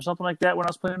Impulse or something like that when I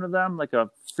was playing with them, like a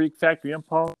Freak Factory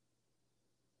Impulse.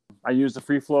 I used the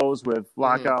free flows with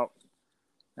Lockout.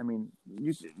 I mean,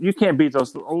 you can't beat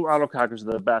those. The old autocockers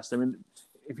are the best. I mean,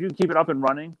 if you can keep it up and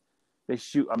running, they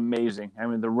shoot amazing. I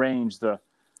mean, the range, the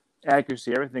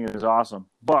accuracy, everything is awesome.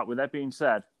 But with that being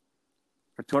said,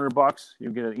 for $200, you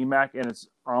get an EMAC, and it's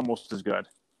almost as good.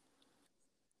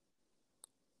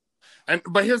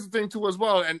 But here's the thing too, as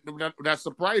well, and that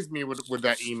surprised me with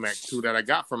that EMAC too that I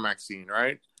got from Maxine,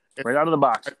 right? Right out of the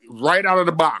box. Right out of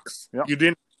the box. Yep. You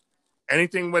didn't do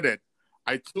anything with it.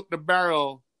 I took the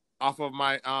barrel off of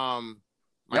my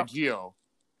Geo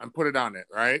and put it on it,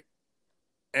 right?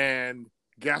 And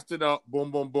gassed it up,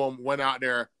 boom, boom, boom, went out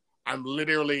there. I'm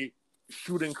literally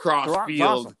shooting cross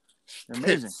field. Awesome.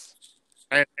 Amazing.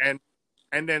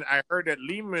 And then I heard that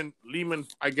Lehman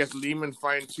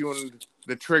fine-tuned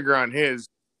the trigger on his,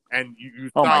 and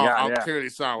you clearly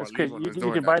saw what Lehman was doing.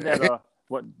 You can buy that,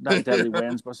 not Deadly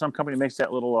Winds, but some company makes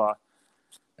that little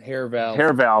hair valve.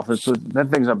 That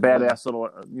thing's a badass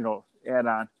little,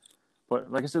 add-on. But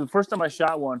like I said, the first time I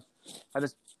shot one, I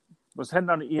just was heading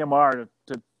down to EMR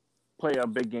to play a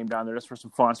big game down there just for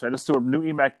some fun. So I just threw a new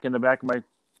EMAC in the back of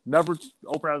never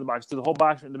opened out of the box, threw the whole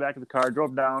box in the back of the car,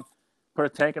 drove down, put a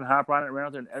tank and hopper on it, ran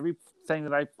out there, and everything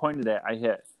that I pointed at, I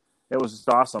hit. It was just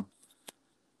awesome.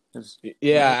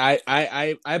 Yeah,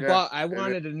 I Yeah, I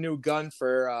wanted a new gun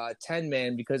for 10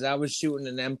 man because I was shooting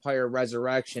an Empire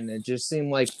Resurrection. It just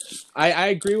seemed like I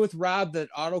agree with Rob that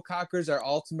autocockers are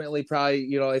ultimately probably,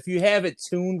 if you have it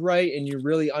tuned right and you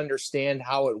really understand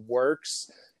how it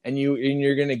works and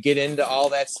you're gonna get into all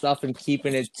that stuff and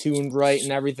keeping it tuned right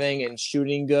and everything and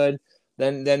shooting good,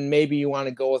 then maybe you want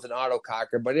to go with an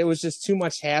autococker. But it was just too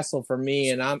much hassle for me,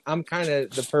 and I'm kind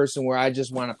of the person where I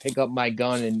just want to pick up my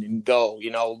gun and go,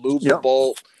 lube the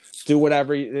bolt, do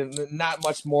whatever. Not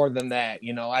much more than that,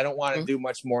 I don't want to do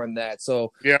much more than that.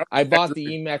 So yeah. I bought the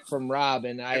EMAC from Rob,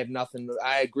 and I have nothing.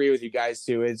 I agree with you guys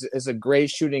too. It's a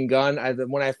great shooting gun.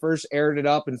 When I first aired it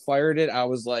up and fired it, I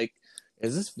was like,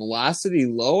 is this velocity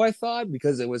low? I thought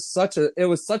because it was such a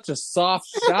soft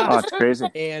shot. Oh, it's crazy.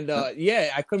 And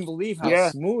I couldn't believe how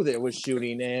Yeah. smooth it was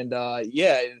shooting. And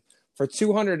for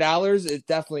 $200, it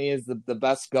definitely is the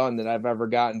best gun that I've ever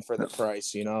gotten for the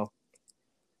price. Okay.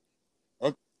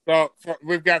 So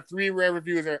we've got 3 rare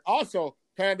reviews there. Also,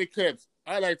 Panda Clips.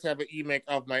 I like to have an EMAC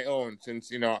of my own,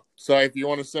 since So if you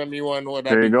want to send me one,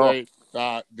 that'd be great.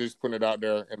 Just put it out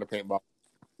there in the paintball.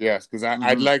 Yes, because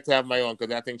I'd like to have my own because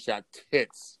that thing shot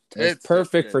tits. It's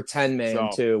perfect for 10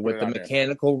 man too, with the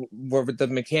mechanical rules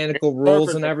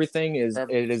Perfect. and everything.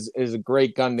 It is a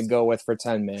great gun to go with for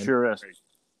 10 man. Sure is.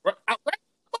 Right,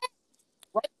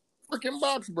 freaking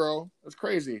box, bro. That's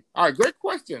crazy. All right, great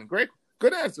question. Good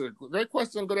answer. Great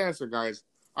question. Good answer, guys.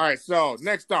 All right, so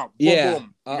next up,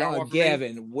 boom.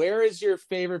 Gavin, where is your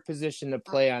favorite position to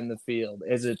play on the field?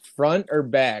 Is it front or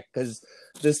back? Because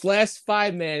this last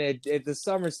 5 man at the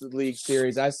Summer League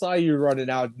series, I saw you running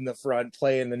out in the front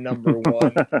playing the number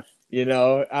 1.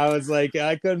 I was like,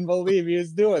 I couldn't believe he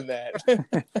was doing that.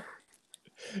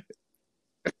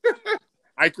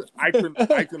 I couldn't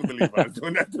believe I was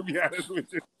doing that, to be honest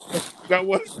with you. It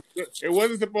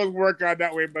wasn't supposed to work out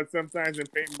that way, but sometimes in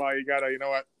paintball you gotta,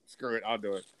 screw it, I'll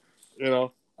do it.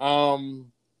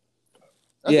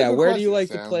 Where do you like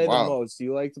to play the most? Do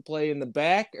you like to play in the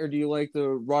back, or do you like to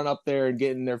run up there and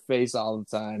get in their face all the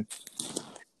time?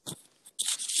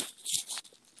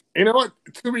 You know what?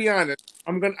 To be honest,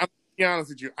 I'm gonna be honest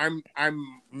with you. I'm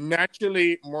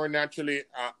more naturally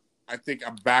I think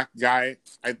a back guy.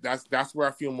 That's where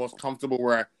I feel most comfortable,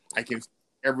 where I can see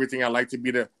everything. I like to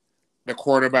be the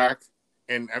quarterback,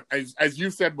 and as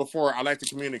you said before, I like to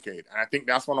communicate, and I think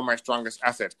that's one of my strongest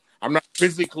assets. I'm not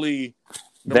physically.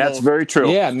 That's very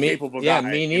true. Yeah, me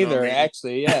neither.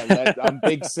 Actually, I'm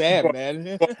Big Sam,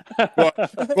 man.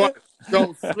 but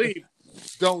don't sleep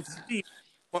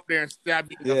up there and stab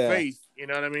you in the face. You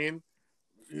know what I mean?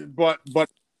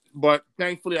 But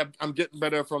thankfully, I'm getting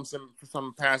better from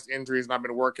some past injuries, and I've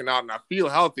been working out, and I feel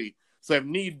healthy. So if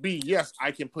need be, yes,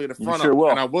 I can play the front up,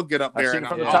 and I will get up there. I've seen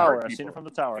it from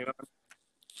the tower.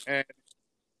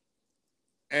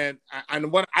 And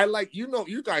what I like,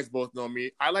 you guys both know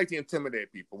me. I like to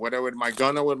intimidate people, whether with my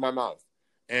gun or with my mouth,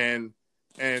 and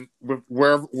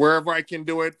wherever I can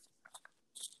do it,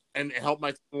 and help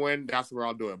my team win, that's where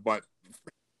I'll do it. But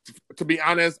to be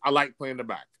honest, I like playing the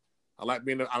back. I like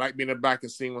being in the back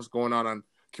and seeing what's going on and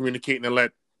communicating, and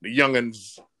let the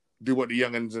youngins do what the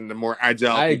youngins and the more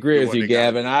agile. I agree with you,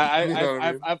 Gavin.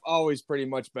 I've always pretty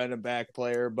much been a back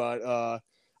player, but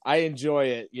I enjoy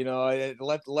it.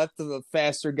 Let the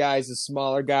faster guys, the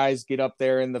smaller guys, get up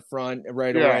there in the front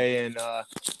right away, and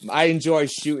I enjoy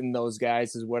shooting those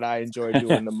guys. Is what I enjoy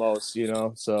doing the most.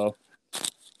 So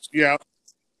yeah.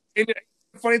 And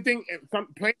the funny thing,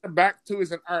 playing the back too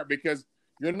is an art, because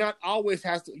you're not always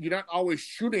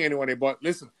shooting anyone. But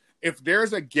listen, if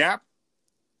there's a gap,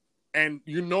 and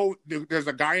there's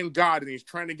a guy in God and he's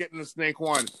trying to get in the snake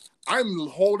one, I'm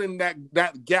holding that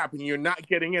gap and you're not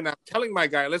getting in. I'm telling my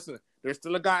guy, listen, there's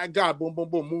still a guy in God. Boom, boom,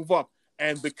 boom, move up.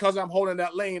 And because I'm holding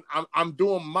that lane, I'm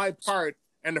doing my part,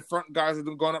 and the front guys are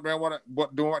going up there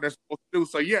doing what they're supposed to do.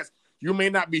 So yes, you may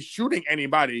not be shooting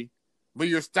anybody, but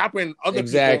you're stopping other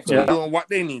people from doing what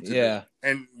they need to do.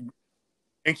 And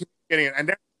keep getting it.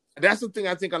 And that's the thing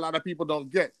I think a lot of people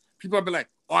don't get. People will be like,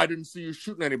 "Oh, I didn't see you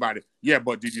shooting anybody." Yeah,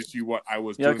 but did you see what I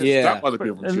was doing to stop other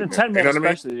people from shooting? And 10 man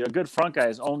especially, a good front guy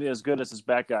is only as good as his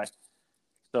back guy.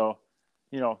 So,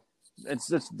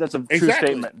 that's a true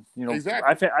statement.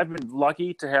 Exactly. I've been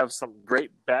lucky to have some great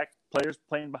back players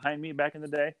playing behind me back in the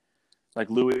day,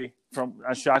 like Louis from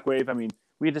Shockwave. I mean,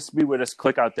 we would just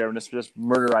click out there and just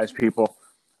murderize people.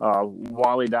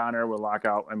 Wally Donner with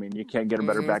Lockout. I mean, you can't get a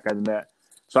better back guy than that.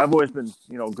 So I've always been,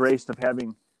 graced of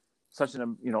having such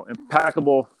an,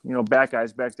 impeccable, back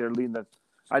guys back there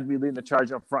I'd be leading the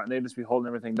charge up front, and they'd just be holding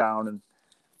everything down. And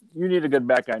you need a good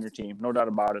back guy on your team, no doubt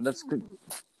about it. That's good.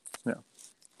 Yeah.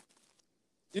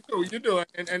 You do.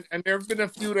 And there have been a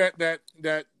few that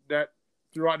that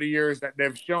throughout the years that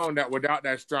they've shown that without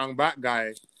that strong back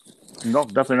guy, No,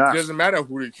 definitely it not. doesn't matter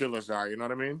who the killers are. You know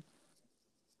what I mean?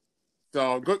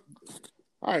 So good.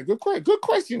 All right, good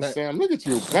question, Sam. Look at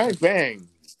you, bang bang,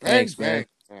 Thanks, bang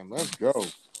bang. Let's go.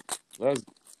 Let's.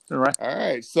 All right. All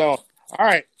right. So, all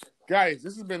right, guys,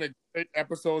 this has been a great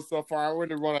episode so far. I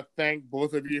really want to thank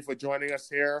both of you for joining us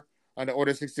here on the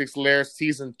Order 66 Lair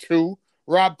Season 2.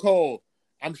 Rob Cole,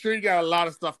 I'm sure you got a lot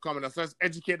of stuff coming up. So let's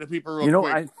educate the people real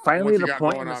quick. I finally what at you a got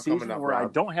point going in the on coming season up, where I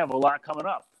Rob. don't have a lot coming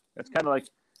up. It's kind of like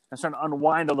I'm starting to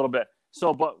unwind a little bit.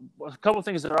 So, but a couple of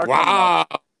things that are coming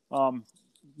up.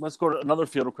 Let's go to another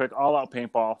field real quick. All Out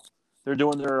Paintball. They're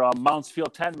doing their Mounts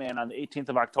Field 10-man on the 18th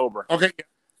of October. Okay.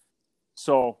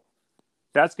 So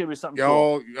that's gonna be something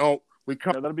cool.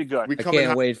 That'll be good. I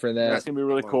can't wait for that. That's gonna be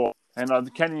really cool.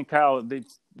 And Kenny and Kyle, they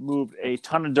moved a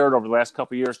ton of dirt over the last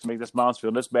couple of years to make this Mounts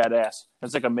Field. It's badass.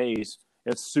 It's like a maze.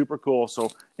 It's super cool. So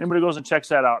anybody goes and checks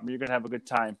that out, you're gonna have a good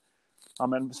time.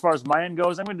 And as far as my end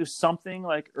goes, I'm gonna do something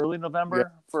like early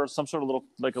November for some sort of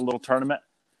little tournament.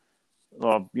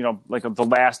 Like the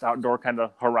last outdoor kind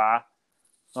of hurrah.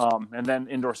 And then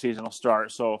indoor season will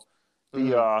start. So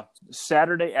the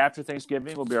Saturday after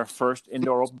Thanksgiving will be our first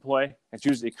indoor open play. It's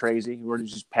usually crazy. We're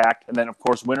just packed. And then, of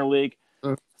course, Winter League,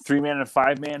 3-man and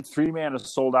 5-man. 3-man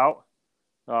is sold out.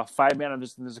 5-man,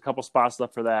 there's a couple spots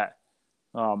left for that.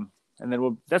 And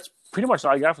then that's pretty much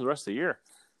all I got for the rest of the year.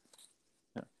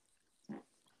 Yeah.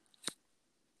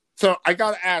 So I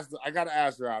gotta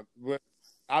ask, Rob.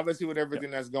 Obviously, with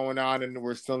everything that's going on, and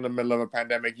we're still in the middle of a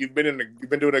pandemic, you've been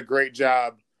doing a great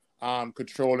job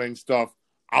controlling stuff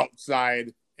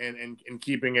outside and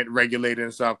keeping it regulated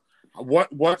and stuff.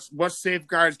 What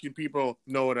safeguards can people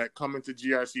know that coming to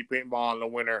GRC paintball in the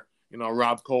winter?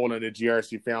 Rob Cole and the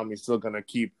GRC family is still going to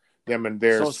keep them in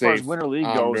their safe. So as far as Winter League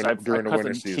goes, I've cut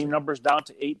the season. Team numbers down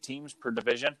to 8 teams per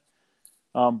division.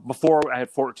 Before I had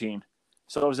 14,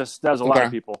 so that was a lot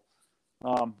of people.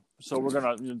 So we're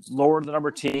going to lower the number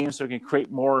of teams so we can create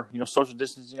more, social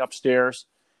distancing upstairs.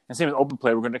 And same with open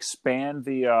play. We're going to expand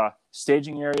the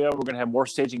staging area. We're going to have more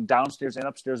staging downstairs and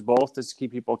upstairs both to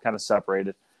keep people kind of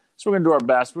separated. So we're going to do our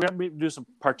best. We're going to do some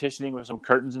partitioning with some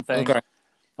curtains and things. Okay.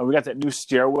 We got that new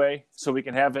stairway, so we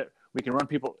can have it. We can run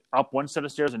people up one set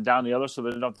of stairs and down the other, so they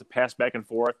don't have to pass back and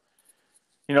forth.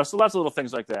 So lots of little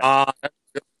things like that.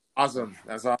 Awesome.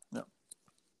 That's awesome. Yeah.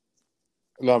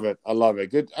 Love it. I love it.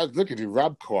 Good. Look at you,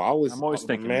 Rob Cole. I'm always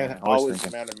thinking, man.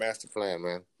 Always man of master plan,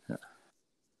 man. Yeah.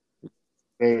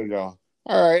 There you go.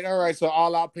 All right. So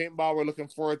All Out Paintball. We're looking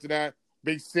forward to that.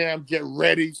 Big Sam, get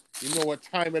ready. You know what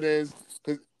time it is.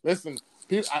 Because listen,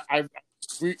 people,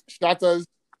 we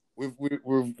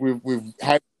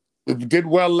did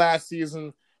well last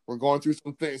season. We're going through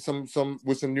some things, some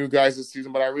with some new guys this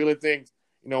season. But I really think,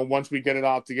 once we get it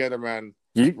all together, man.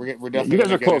 We're definitely you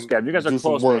guys are close, Gab. You guys are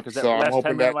close, man. Because that last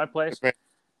 10 minute of my place, man,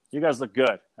 you guys look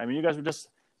good. I mean, you guys were just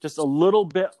a little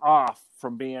bit off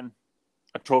from being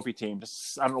a trophy team.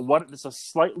 Just I don't know what. It's a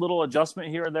slight little adjustment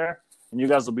here and there, and you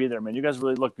guys will be there, man. You guys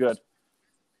really look good.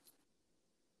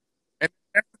 And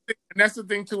that's the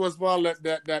thing too, as well.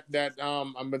 That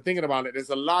I've been thinking about it. There's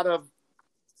a lot of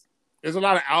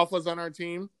alphas on our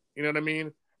team. You know what I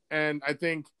mean? And I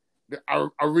think. I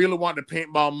really want the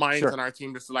paintball minds on our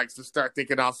team to start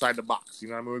thinking outside the box. You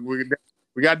know what I mean?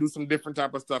 We got to do some different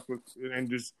type of stuff and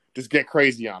just get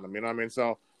crazy on them. You know what I mean?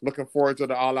 So looking forward to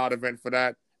the All Out event for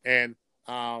that. And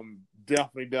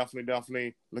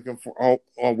definitely looking for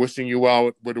wishing you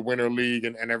well with the Winter League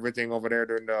and everything over there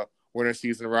during the winter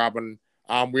season, Robin.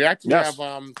 We actually have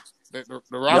the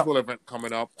Roswell event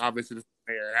coming up, obviously the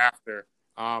year after.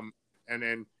 And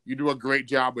then you do a great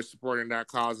job with supporting that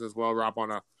cause as well, Rob,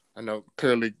 I know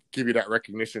clearly give you that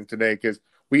recognition today because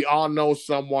we all know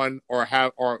someone or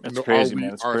crazy,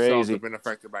 man. It's ourselves crazy. Have been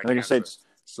affected by cancer. I say,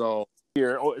 so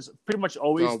here it's pretty much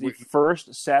always the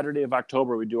first Saturday of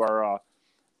October we do our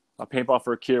Paintball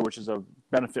for a Cure, which is a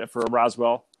benefit for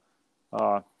Roswell.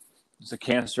 It's a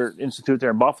cancer institute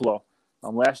there in Buffalo.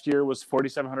 Last year was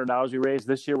 $4,700 we raised.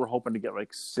 This year we're hoping to get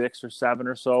like 6 or 7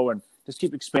 or so, and just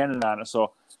keep expanding on it.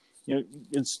 So.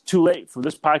 It's too late for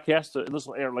this podcast. This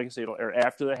will air, like I say, it'll air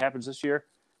after that happens this year.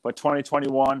 But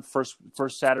 2021, first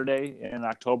Saturday in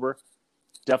October,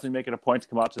 definitely make it a point to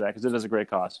come out to that because it is a great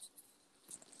cause.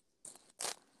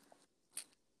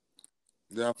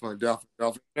 Definitely. Yeah.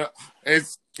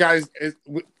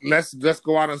 Let's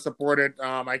go out and support it.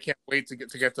 I can't wait to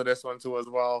get to this one too as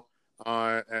well.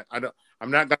 I'm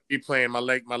not gonna be playing. My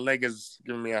leg is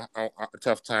giving me a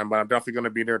tough time, but I'm definitely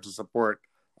gonna be there to support.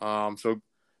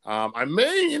 I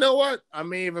may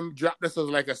even drop this as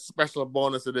like a special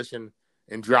bonus edition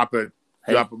and drop it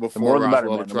before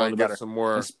Roswell to try and get some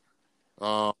more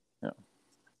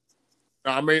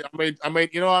I may.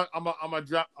 You know what? I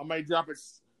may drop it.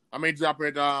 I may drop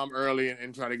it early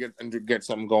and try to get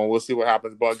something going. We'll see what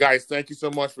happens. But guys, thank you so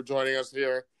much for joining us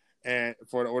here and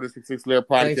for the Order 66 Layer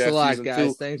podcast. Thanks a lot, season guys.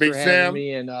 2. Thanks Big for Sam. having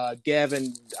me. And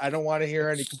Gavin, I don't want to hear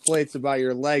any complaints about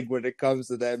your leg when it comes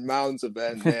to that Mounds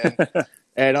event, man.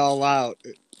 And All Out.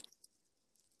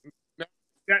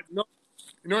 No,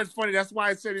 you know it's funny. That's why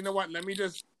I said, you know what? Let me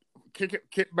just kick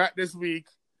back this week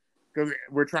because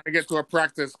we're trying to get to a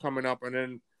practice coming up, and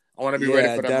then I want to be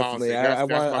ready for that Mounds.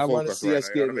 Definitely. I want to see us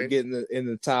get in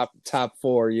the top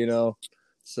 4. You know,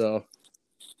 so.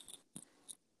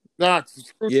 No,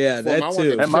 yeah, that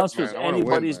too. That Mounds is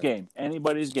anybody's game.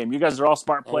 Anybody's game. You guys are all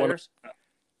smart players,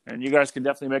 and you guys can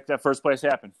definitely make that first place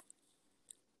happen.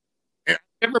 I've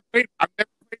never played.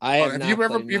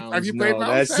 Have you played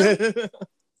Mounds?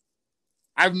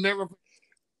 I've never.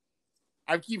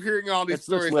 I keep hearing all these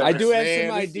stories. I do have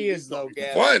some ideas though,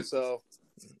 Gavin. So,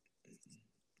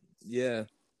 yeah.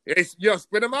 Yo,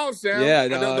 spit them out, Sam. Yeah,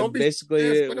 don't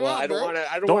basically. Well, I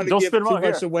don't want to give too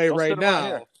much away right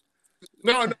now.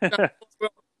 No.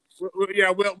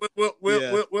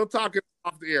 We'll talk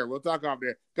off the air. We'll talk off the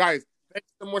air, guys. Thanks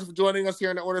so much for joining us here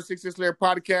in the Order 66 Layer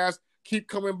podcast. Keep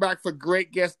coming back for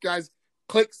great guests, guys.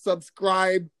 Click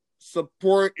subscribe,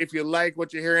 support if you like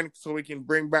what you're hearing, so we can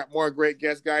bring back more great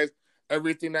guests, guys.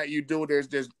 Everything that you do,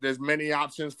 there's many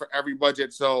options for every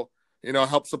budget. So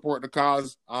help support the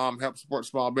cause, help support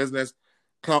small business.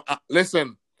 Come,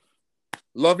 listen,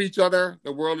 love each other.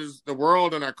 The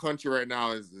world and our country right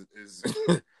now is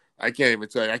I can't even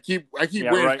tell you. I keep waiting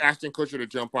for Ashton Kutcher to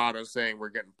jump out and saying we're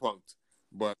getting punked,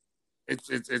 but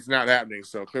it's not happening.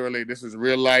 So clearly, this is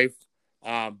real life.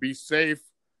 Be safe.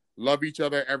 Love each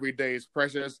other. Every day is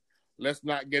precious. Let's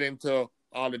not get into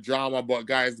all the drama, but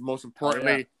guys, most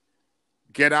importantly,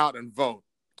 get out and vote.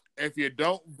 If you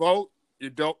don't vote, you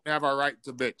don't have a right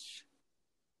to bitch.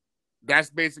 That's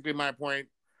basically my point.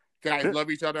 Guys, love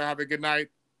each other. Have a good night.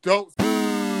 Don't